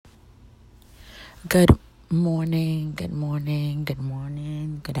Good morning, good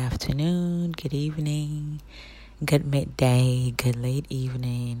afternoon, good evening, good midday, good late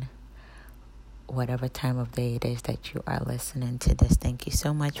evening, whatever time of day it is that you are listening to this. Thank you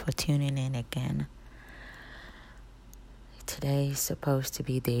so much for tuning in again. Today is supposed to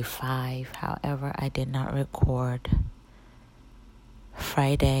be day 5. However, I did not record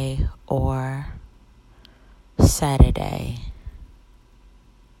Friday or Saturday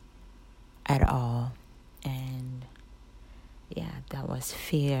at all. And that was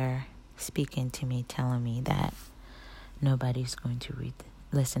fear speaking to me, telling me that nobody's going to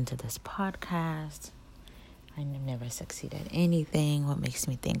listen to this podcast. I never succeed at anything. What makes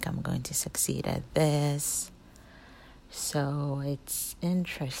me think I'm going to succeed at this? So it's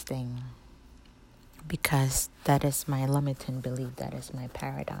interesting because that is my limiting belief. That is my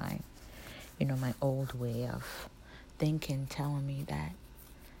paradigm. My old way of thinking, telling me that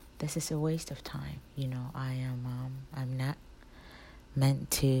this is a waste of time. I'm not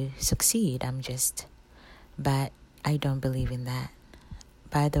meant to succeed. But I don't believe in that.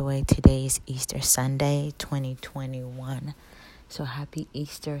 By the way, today is Easter Sunday, 2021. So happy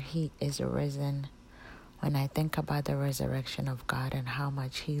Easter. He is risen. When I think about the resurrection of God and how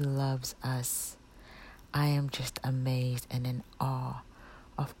much He loves us, I am just amazed and in awe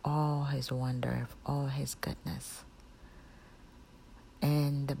of all His wonder, of all His goodness.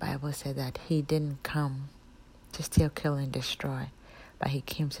 And the Bible said that He didn't come to steal, kill, and destroy, but He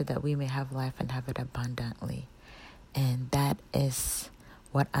came so that we may have life and have it abundantly. And that is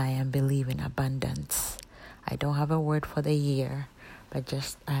what I am believing, abundance. I don't have a word for the year, but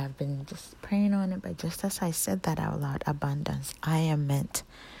I have been just praying on it. But just as I said that out loud, abundance. I am meant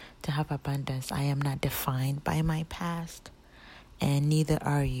to have abundance. I am not defined by my past, and neither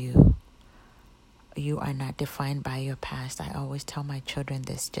are you. You are not defined by your past. I always tell my children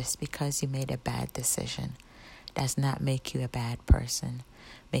this: just because you made a bad decision does not make you a bad person.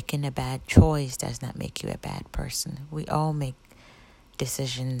 Making a bad choice does not make you a bad person. We all make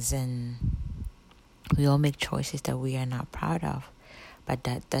decisions and we all make choices that we are not proud of. But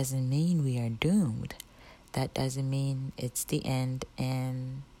that doesn't mean we are doomed. That doesn't mean it's the end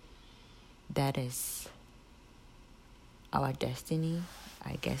and that is our destiny,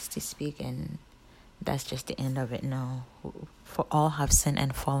 I guess, to speak, and that's just the end of it. No. For all have sinned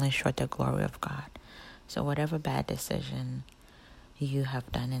and fallen short of the glory of God. So whatever bad decision you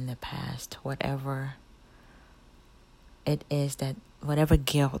have done in the past, whatever it is whatever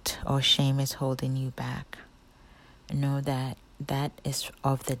guilt or shame is holding you back, know that that is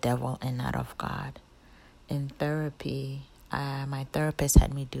of the devil and not of God. In therapy, my therapist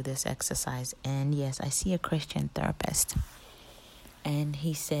had me do this exercise, and yes, I see a Christian therapist, and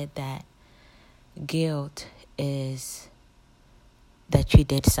he said that guilt is that you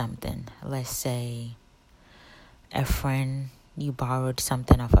did something. Let's say you borrowed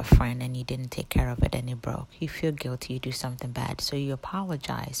something off a friend and you didn't take care of it and it broke. You feel guilty, you do something bad, so you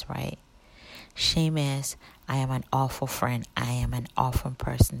apologize, right? Shame is, I am an awful friend. I am an awful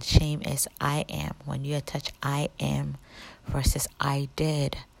person. Shame is, I am. When you attach I am versus I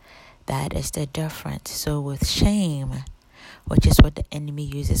did, that is the difference. So with shame, which is what the enemy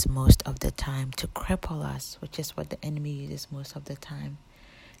uses most of the time to cripple us, which is what the enemy uses most of the time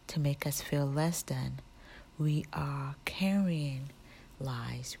to make us feel less than, we are carrying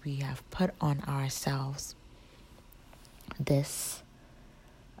lies. We have put on ourselves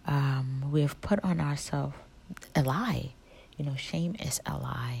we have put on ourselves a lie. Shame is a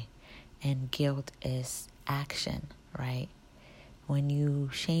lie and guilt is action, right? When you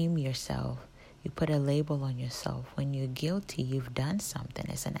shame yourself, you put a label on yourself. When you're guilty, you've done something.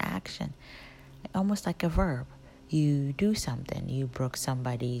 It's an action, almost like a verb. You do something. You broke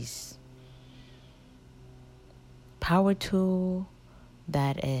somebody's power tool.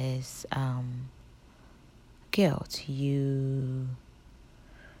 That is guilt. You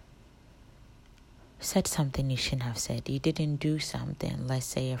said something you shouldn't have said. You didn't do something. Let's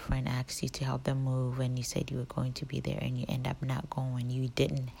say a friend asked you to help them move and you said you were going to be there and you end up not going. You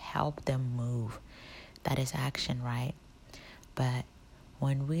didn't help them move. That is action, right? But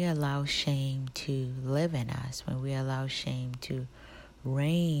when we allow shame to live in us, when we allow shame to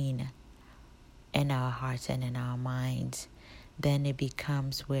reign in our hearts and in our minds, then it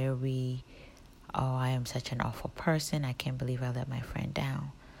becomes where I am such an awful person. I can't believe I let my friend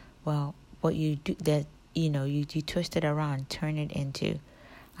down. Well, what you do, that you twist it around, turn it into,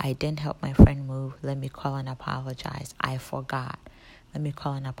 I didn't help my friend move. Let me call and apologize. I forgot. Let me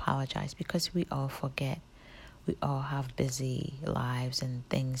call and apologize, because we all forget. We all have busy lives and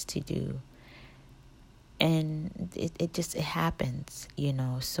things to do. And it happens,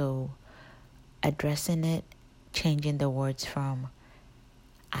 So addressing it, changing the words from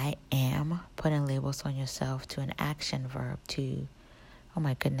I am, putting labels on yourself, to an action verb, to, oh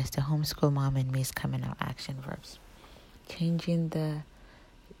my goodness, the homeschool mom in me is coming out, action verbs. Changing the,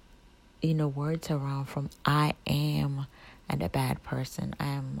 words around from I am and a bad person, I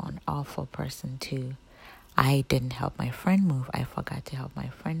am an awful person, to I didn't help my friend move, I forgot to help my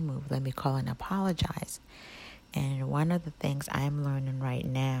friend move, let me call and apologize. And one of the things I'm learning right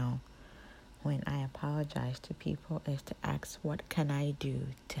now when I apologize to people is to ask, what can I do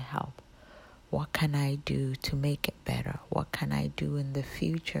to help? What can I do to make it better? What can I do in the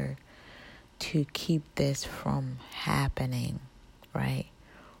future to keep this from happening, right?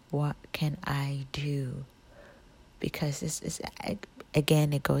 What can I do? Because this is,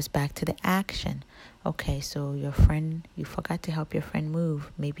 again, it goes back to the action. Okay, so your friend, you forgot to help your friend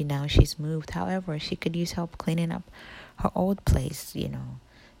move. Maybe now she's moved. However, she could use help cleaning up her old place,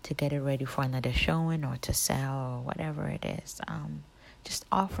 to get it ready for another showing or to sell or whatever it is. Just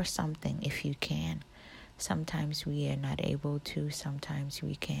offer something if you can. Sometimes we are not able to, sometimes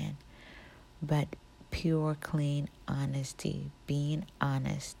we can. But pure, clean honesty, being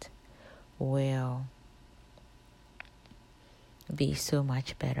honest, will be so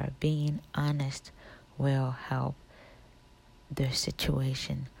much better. Being honest will help the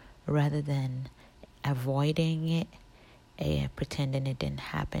situation rather than avoiding it and pretending it didn't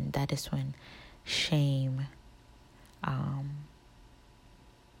happen. That is when shame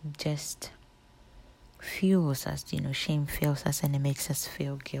just fuels us. Shame fuels us, and it makes us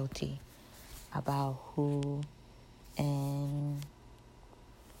feel guilty about who and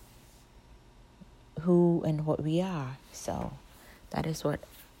what we are. So that is what,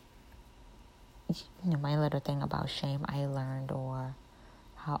 my little thing about shame I learned, or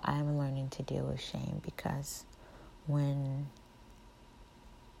how I'm learning to deal with shame. Because when,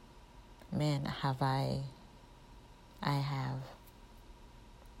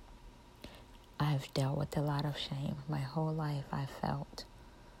 I've dealt with a lot of shame. My whole life I felt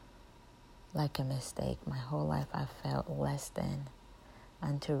like a mistake. My whole life I felt less than,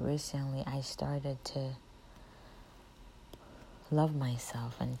 until recently I started to love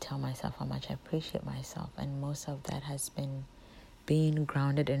myself and tell myself how much I appreciate myself. And most of that has been being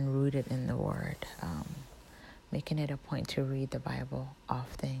grounded and rooted in the Word, making it a point to read the Bible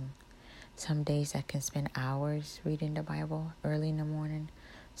often. Some days I can spend hours reading the Bible early in the morning.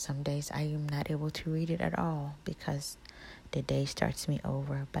 Some days I am not able to read it at all because the day starts me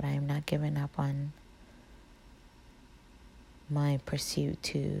over. But I am not giving up on my pursuit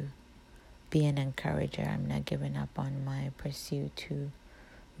to be an encourager. I'm not giving up on my pursuit to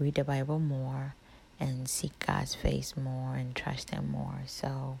read the Bible more and seek God's face more and trust Him more.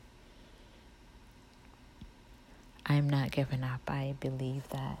 So I'm not giving up. I believe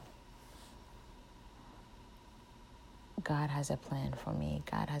that God has a plan for me.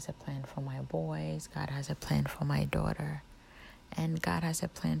 God has a plan for my boys. God has a plan for my daughter. And God has a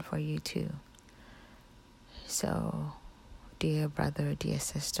plan for you too. So, dear brother, dear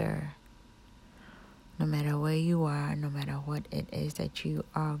sister, no matter where you are, no matter what it is that you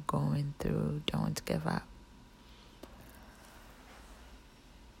are going through, don't give up.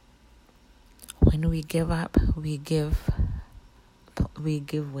 When we give up, we give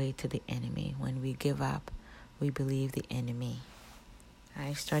way to the enemy. When we give up, we believe the enemy.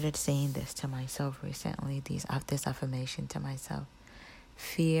 I started saying this to myself recently, this affirmation to myself.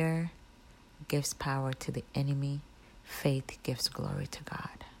 Fear gives power to the enemy. Faith gives glory to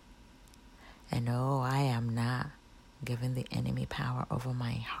God. And I am not giving the enemy power over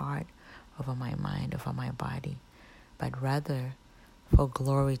my heart, over my mind, over my body, but rather for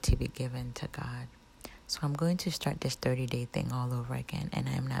glory to be given to God. So I'm going to start this 30-day thing all over again, and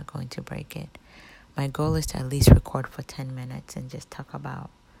I'm not going to break it. My goal is to at least record for 10 minutes and just talk about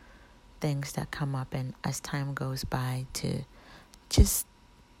things that come up, and as time goes by, to just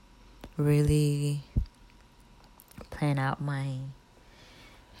really plan out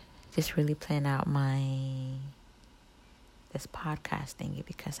this podcast thingy,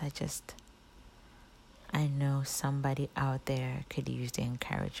 because I know somebody out there could use the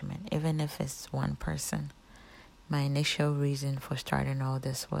encouragement, even if it's one person. My initial reason for starting all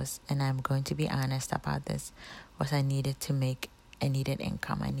this was, and I'm going to be honest about this, was I needed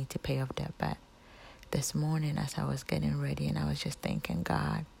income. I need to pay off debt. But this morning, as I was getting ready, and I was just thanking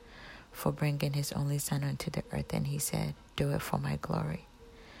God for bringing His only Son onto the earth, and He said, do it for my glory.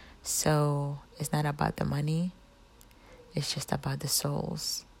 So it's not about the money. It's just about the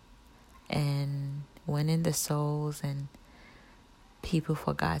souls. And winning the souls and people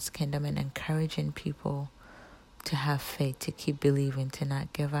for God's kingdom, and encouraging people to have faith, to keep believing, to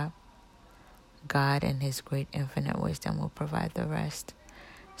not give up. God and His great infinite wisdom will provide the rest.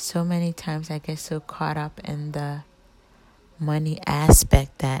 So many times I get so caught up in the money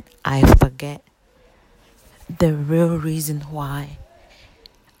aspect that I forget the real reason why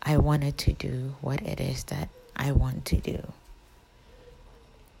I wanted to do what it is that I want to do.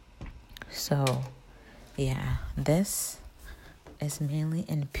 So, yeah, this is mainly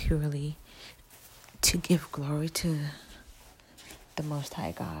and purely to give glory to the Most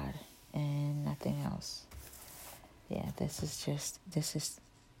High God and nothing else. Yeah, this is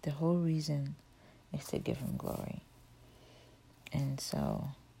the whole reason is to give Him glory. And so,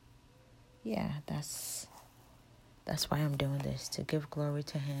 yeah, that's why I'm doing this, to give glory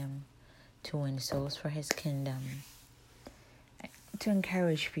to Him, to win souls for His kingdom, to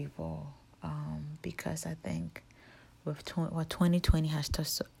encourage people, because I think with 2020 has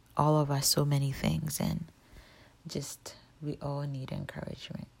taught all of us so many things, and just we all need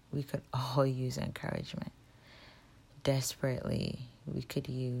encouragement. We could all use encouragement desperately. We could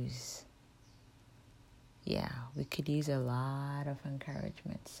use a lot of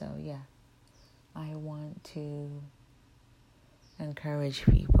encouragement. So yeah, I want to encourage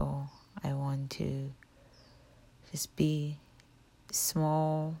people. I want to just be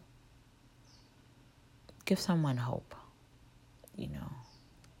small, give someone hope,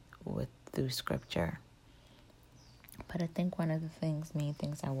 through scripture. But I think one of the main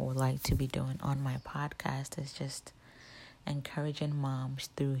things I would like to be doing on my podcast is just encouraging moms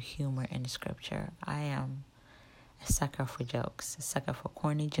through humor in scripture. I am a sucker for jokes, a sucker for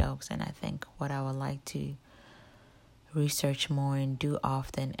corny jokes, and I think what I would like to research more and do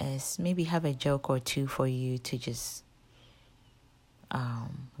often is maybe have a joke or two for you to just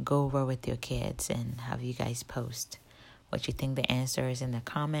go over with your kids and have you guys post what you think the answer is in the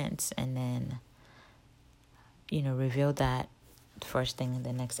comments, and then reveal that first thing in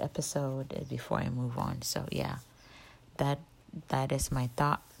the next episode before I move on. So yeah, that is my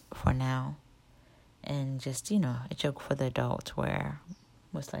thought for now. And just a joke for the adults where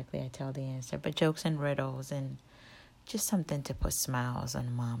most likely I tell the answer, but jokes and riddles and just something to put smiles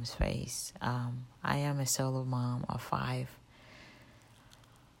on mom's face. I am a solo mom of 5,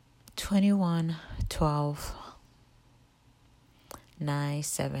 21, 12, 9,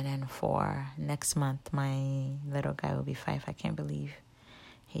 7, and 4. Next month, my little guy will be 5. I can't believe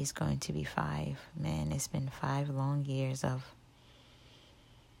he's going to be 5. Man, it's been 5 long years of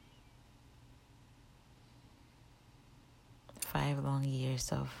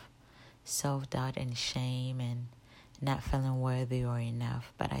self-doubt and shame and not feeling worthy or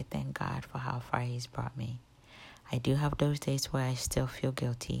enough. But I thank God for how far He's brought me. I do have those days where I still feel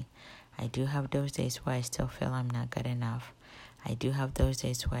guilty. I do have those days where I still feel I'm not good enough. I do have those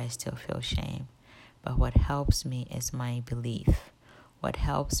days where I still feel shame. But what helps me is my belief. What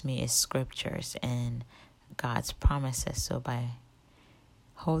helps me is scriptures and God's promises. So by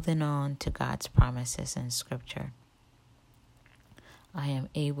holding on to God's promises in scripture, I am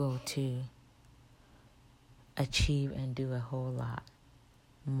able to achieve and do a whole lot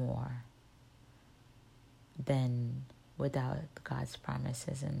more than without God's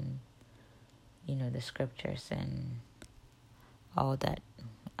promises and the scriptures and all that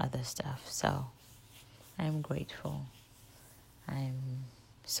other stuff. So I'm grateful. I'm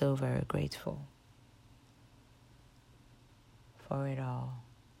so very grateful for it all.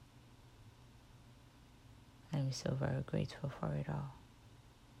 I'm so very grateful for it all.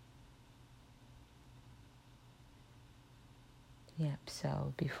 Yep,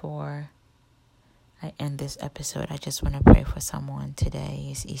 so before I end this episode, I just want to pray for someone. Today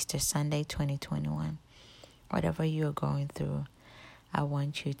is Easter Sunday, 2021. Whatever you're going through, I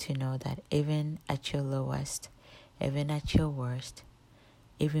want you to know that even at your lowest, even at your worst,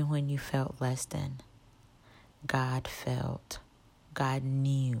 even when you felt less than, God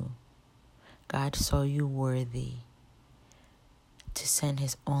knew, God saw you worthy to send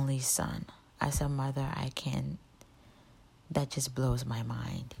His only Son. As a mother, that just blows my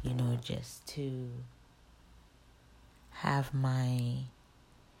mind, just to have my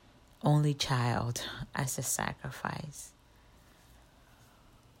only child as a sacrifice.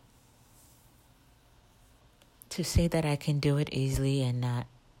 To say that I can do it easily and not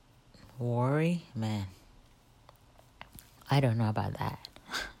worry, man, I don't know about that.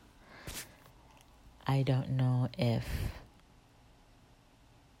 I don't know if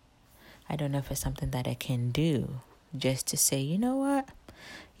it's something that I can do, just to say, you know what?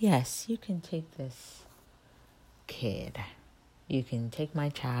 Yes, you can take this kid. You can take my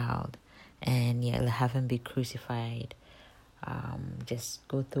child and have him be crucified. Just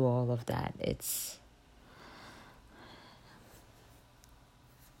go through all of that.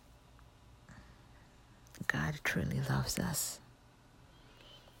 God truly loves us.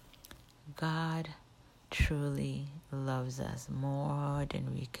 God truly loves us more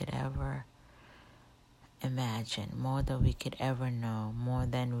than we could ever imagine, more than we could ever know, more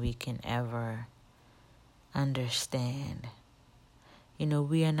than we can ever understand.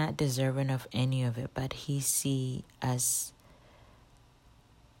 We are not deserving of any of it, but He sees us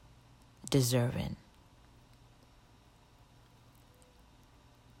deserving.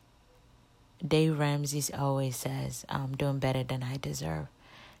 Dave Ramsey always says, I'm doing better than I deserve.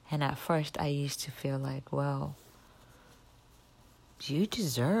 And at first I used to feel like, well, you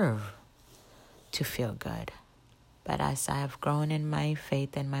deserve to feel good. But as I have grown in my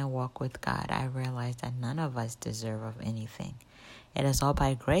faith and my walk with God, I realize that none of us deserve of anything. It is all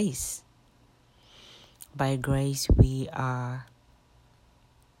by grace. By grace we are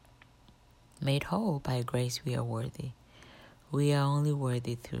made whole. By grace we are worthy. We are only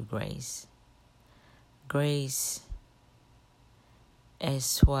worthy through grace. Grace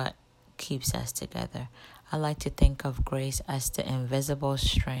is what keeps us together. I like to think of grace as the invisible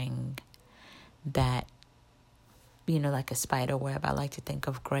string that, like a spider web. I like to think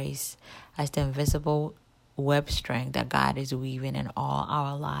of grace as the invisible web string that God is weaving in all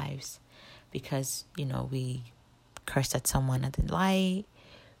our lives. Because, we cursed at someone at the light.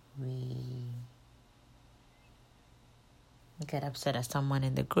 We get upset at someone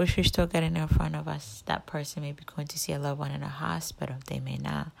in the grocery store getting in front of us. That person may be going to see a loved one in a hospital. They may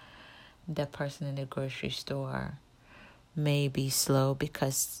not. The person in the grocery store may be slow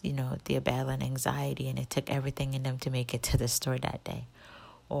because, they're battling anxiety and it took everything in them to make it to the store that day.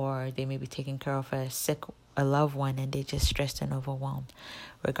 Or they may be taking care of a loved one and they're just stressed and overwhelmed.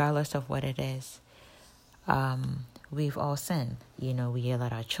 Regardless of what it is, we've all sinned. We yell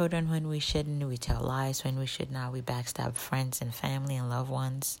at our children when we shouldn't. We tell lies when we should not. We backstab friends and family and loved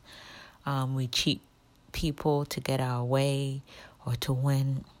ones. We cheat people to get our way or to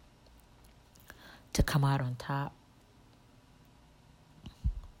win, to come out on top.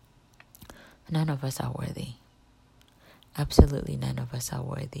 None of us are worthy. Absolutely none of us are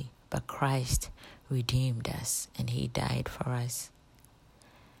worthy. But Christ redeemed us and He died for us.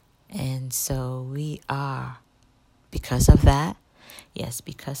 And so we are, because of that,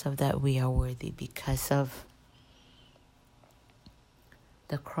 we are worthy. Because of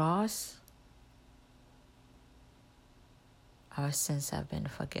the cross, our sins have been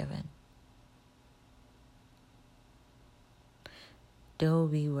forgiven. Though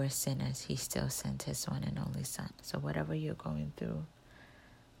we were sinners, He still sent His one and only Son. So whatever you're going through,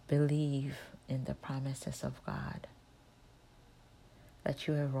 believe in the promises of God. That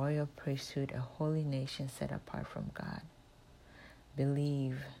you are a royal priesthood, a holy nation set apart from God.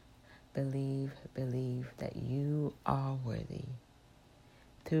 Believe that you are worthy.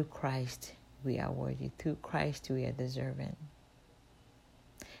 Through Christ, we are worthy. Through Christ, we are deserving.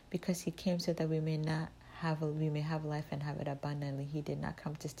 Because He came so that we may have life and have it abundantly. He did not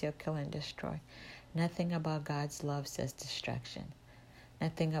come to steal, kill, and destroy. Nothing about God's love says destruction.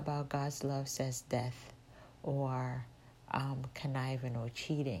 Nothing about God's love says death or conniving or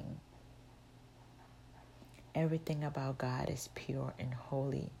cheating. Everything about God is pure and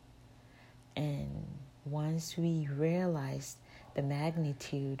holy. And once we realize the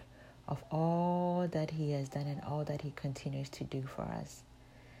magnitude of all that He has done and all that He continues to do for us,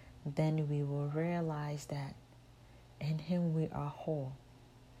 then we will realize that in Him we are whole.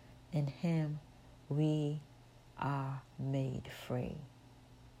 In Him we are made free.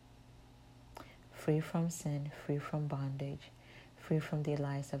 Free from sin, free from bondage, free from the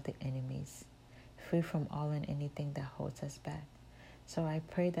lies of the enemies, free from all and anything that holds us back. So I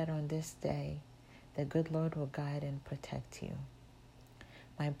pray that on this day, the good Lord will guide and protect you.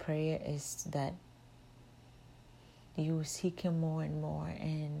 My prayer is that you will seek Him more and more,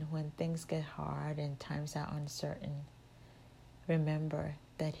 and when things get hard and times are uncertain, remember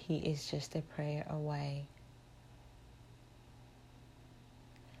that He is just a prayer away.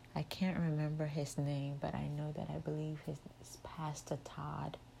 I can't remember his name, but I know that I believe his Pastor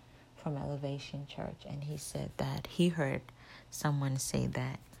Todd from Elevation Church, and he said that he heard someone say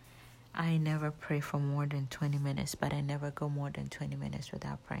that I never pray for more than 20 minutes, but I never go more than 20 minutes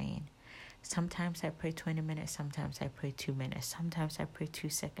without praying. Sometimes I pray 20 minutes, sometimes I pray 2 minutes, sometimes I pray 2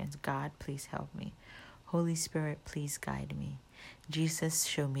 seconds. God, please help me. Holy Spirit, please guide me. Jesus,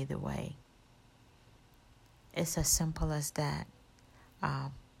 show me the way. It's as simple as that.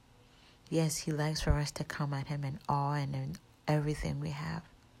 Yes, He likes for us to come at Him in awe and in everything we have.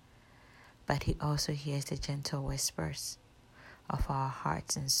 But He also hears the gentle whispers of our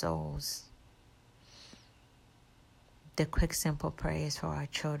hearts and souls. The quick, simple prayers for our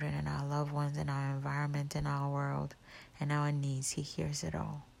children and our loved ones and our environment and our world and our needs. He hears it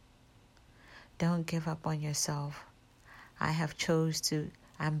all. Don't give up on yourself.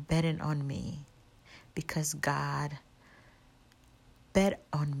 I'm betting on me because God bet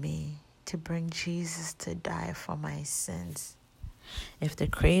on me to bring Jesus to die for my sins. If the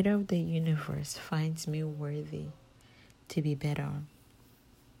creator of the universe finds me worthy to be bet on,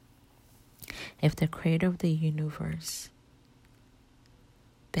 if the creator of the universe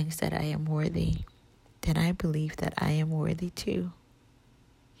thinks that I am worthy, then I believe that I am worthy too.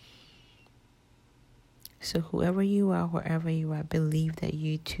 So whoever you are, wherever you are, believe that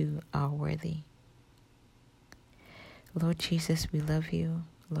you too are worthy. Lord Jesus, we love you.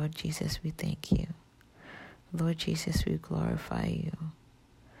 Lord Jesus, we thank you. Lord Jesus, we glorify you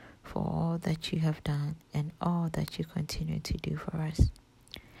for all that you have done and all that you continue to do for us.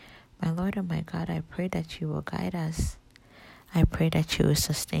 My Lord and my God, I pray that you will guide us. I pray that you will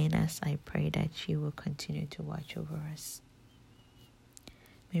sustain us. I pray that you will continue to watch over us.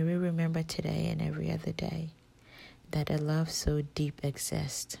 May we remember today and every other day that a love so deep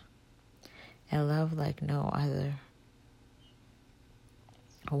exists, a love like no other,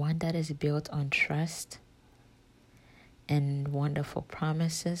 one that is built on trust and wonderful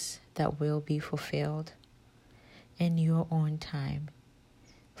promises that will be fulfilled in your own time,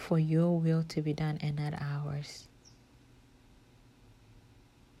 for your will to be done and not ours.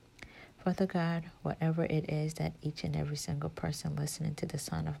 Father God, whatever it is that each and every single person listening to the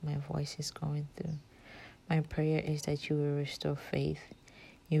sound of my voice is going through, my prayer is that you will restore faith,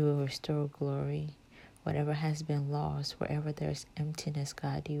 you will restore glory. Whatever has been lost, wherever there's emptiness,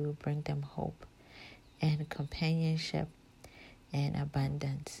 God, you will bring them hope and companionship and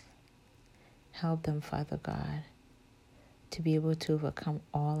abundance. Help them, Father God, to be able to overcome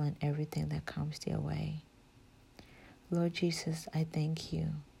all and everything that comes their way. Lord Jesus, I thank you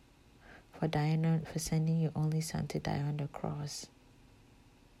for sending your only Son to die on the cross.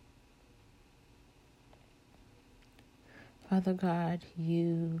 Father God,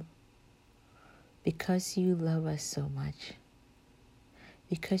 because you love us so much,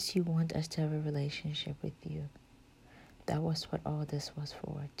 because you want us to have a relationship with you, that was what all this was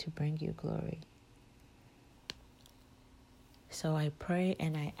for, to bring you glory. So I pray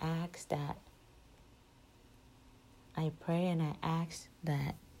and I ask that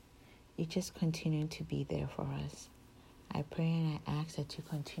you just continue to be there for us. I pray and I ask that you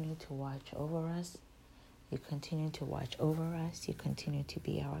continue to watch over us. You continue to watch over us. You continue to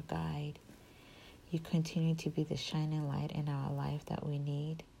be our guide. You continue to be the shining light in our life that we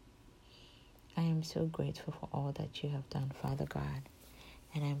need. I am so grateful for all that you have done, Father God.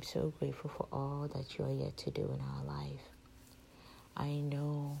 And I'm so grateful for all that you are yet to do in our life. I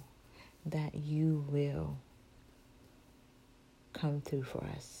know that you will come through for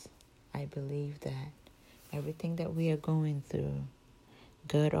us. I believe that everything that we are going through,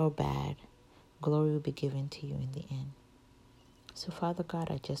 good or bad, glory will be given to you in the end. So, Father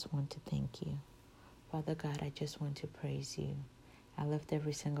God, I just want to thank you. Father God, I just want to praise you. I lift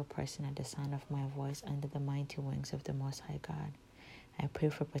every single person at the sound of my voice under the mighty wings of the Most High God. I pray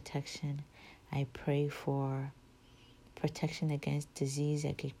for protection. I pray for protection against disease.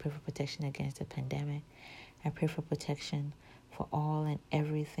 I pray for protection against the pandemic. I pray for protection for all and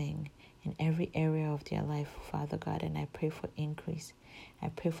everything in every area of their life, Father God. And I pray for increase. I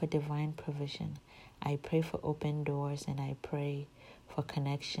pray for divine provision. I pray for open doors, and I pray for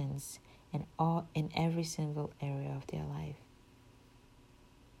connections in every single area of their life.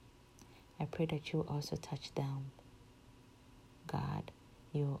 I pray that you will also touch them, God.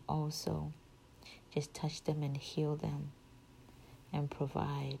 You will also just touch them and heal them and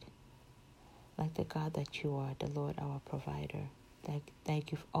provide like the God that you are, the Lord our provider,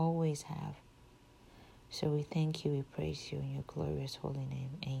 like you've always have. So we thank you, we praise you in your glorious holy name.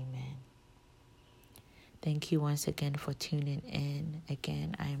 Amen. Thank you once again for tuning in.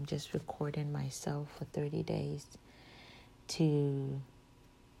 Again, I am just recording myself for 30 days to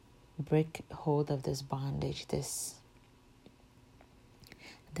break hold of this bondage, this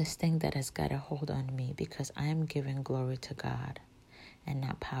thing that has got a hold on me, because I am giving glory to God and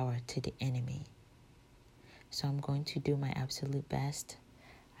not power to the enemy. So I'm going to do my absolute best.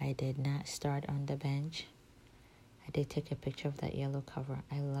 I did not start on the bench. I did take a picture of that yellow cover.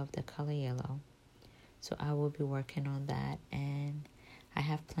 I love the color yellow. So I will be working on that, and I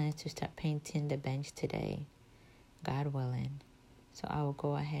have plans to start painting the bench today, God willing. So I will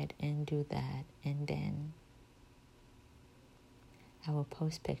go ahead and do that, and then I will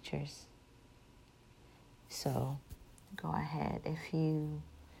post pictures. So go ahead. If you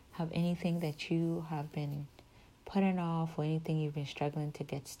have anything that you have been putting off or anything you've been struggling to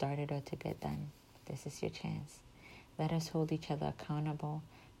get started or to get done, this is your chance. Let us hold each other accountable.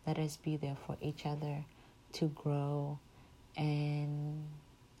 Let us be there for each other to grow and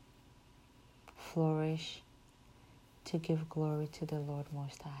flourish, to give glory to the Lord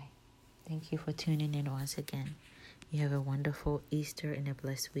Most High. Thank you for tuning in once again. You have a wonderful Easter and a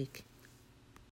blessed week.